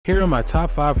Here are my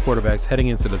top 5 quarterbacks heading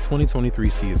into the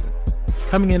 2023 season.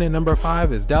 Coming in at number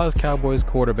 5 is Dallas Cowboys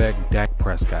quarterback Dak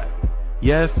Prescott.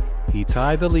 Yes, he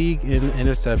tied the league in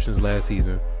interceptions last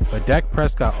season, but Dak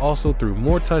Prescott also threw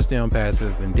more touchdown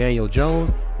passes than Daniel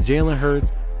Jones, Jalen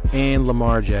Hurts, and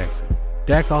Lamar Jackson.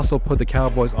 Dak also put the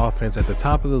Cowboys offense at the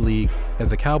top of the league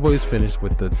as the Cowboys finished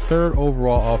with the 3rd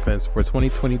overall offense for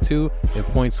 2022 in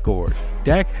points scored.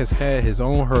 Dak has had his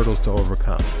own hurdles to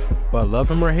overcome, but love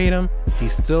him or hate him,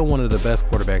 he's still one of the best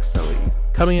quarterbacks in the league.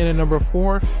 Coming in at number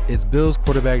 4 is Bills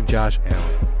quarterback Josh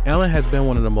Allen. Allen has been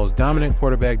one of the most dominant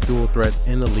quarterback dual threats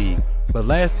in the league, but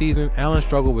last season Allen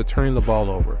struggled with turning the ball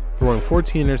over, throwing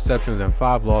 14 interceptions and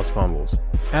 5 lost fumbles.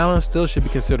 Allen still should be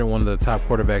considered one of the top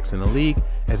quarterbacks in the league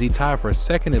as he tied for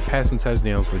 2nd in passing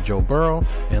touchdowns with Joe Burrow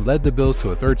and led the Bills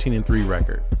to a 13-3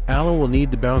 record. Allen will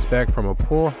need to bounce back from a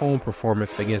poor home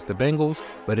performance against the Bengals,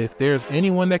 but if there's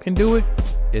anyone that can do it,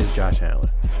 it's Josh Allen.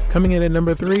 Coming in at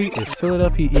number 3 is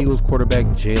Philadelphia Eagles quarterback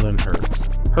Jalen Hurts.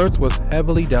 Hurts was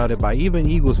heavily doubted by even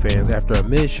Eagles fans after a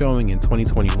mid-showing in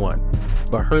 2021,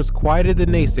 but Hurts quieted the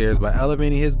naysayers by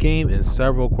elevating his game in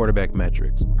several quarterback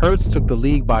metrics. Hurts took the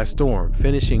league by storm,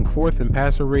 finishing 4th in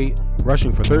passer rate,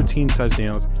 rushing for 13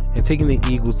 touchdowns, and taking the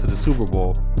Eagles to the Super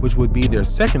Bowl, which would be their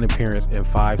 2nd appearance in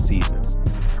 5 seasons.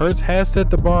 Hurts has set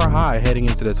the bar high heading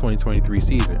into the 2023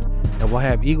 season, and will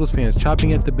have Eagles fans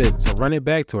chopping at the bit to run it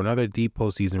back to another deep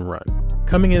postseason run.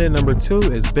 Coming in at number 2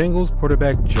 is Bengals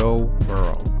quarterback Joe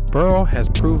Burrow. Burrow has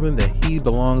proven that he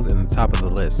belongs in the top of the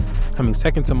list, coming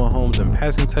 2nd to Mahomes in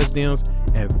passing touchdowns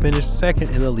and finished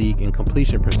 2nd in the league in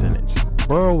completion percentage.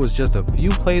 Burrow was just a few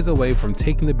plays away from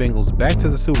taking the Bengals back to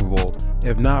the Super Bowl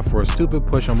if not for a stupid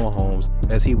push on Mahomes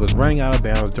as he was running out of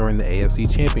bounds during the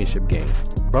AFC Championship game.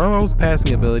 Burrow's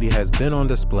passing ability has been on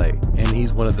display, and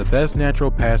he's one of the best natural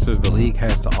passers the league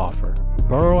has to offer.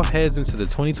 Burrow heads into the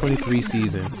 2023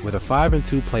 season with a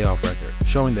 5-2 playoff record,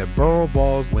 showing that Burrow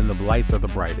balls when the lights are the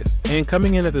brightest. And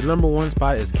coming in at the number 1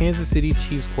 spot is Kansas City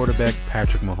Chiefs quarterback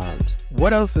Patrick Mahomes.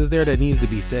 What else is there that needs to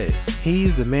be said?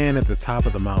 He's the man at the top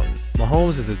of the mountain.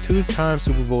 Mahomes is a 2-time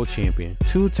Super Bowl champion,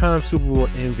 2-time Super Bowl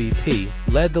MVP,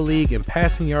 led the league in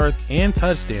passing yards and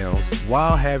touchdowns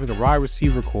while having a wide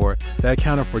receiver core that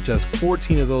accounted for just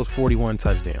 14 of those 41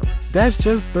 touchdowns. That's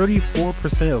just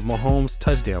 34% of Mahomes'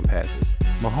 touchdown passes.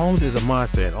 Mahomes is a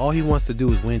monster and all he wants to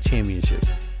do is win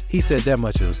championships. He said that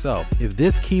much himself. If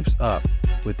this keeps up,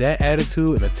 with that attitude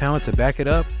and the talent to back it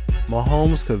up,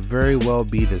 Mahomes could very well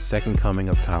be the 2nd coming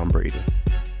of Tom Brady.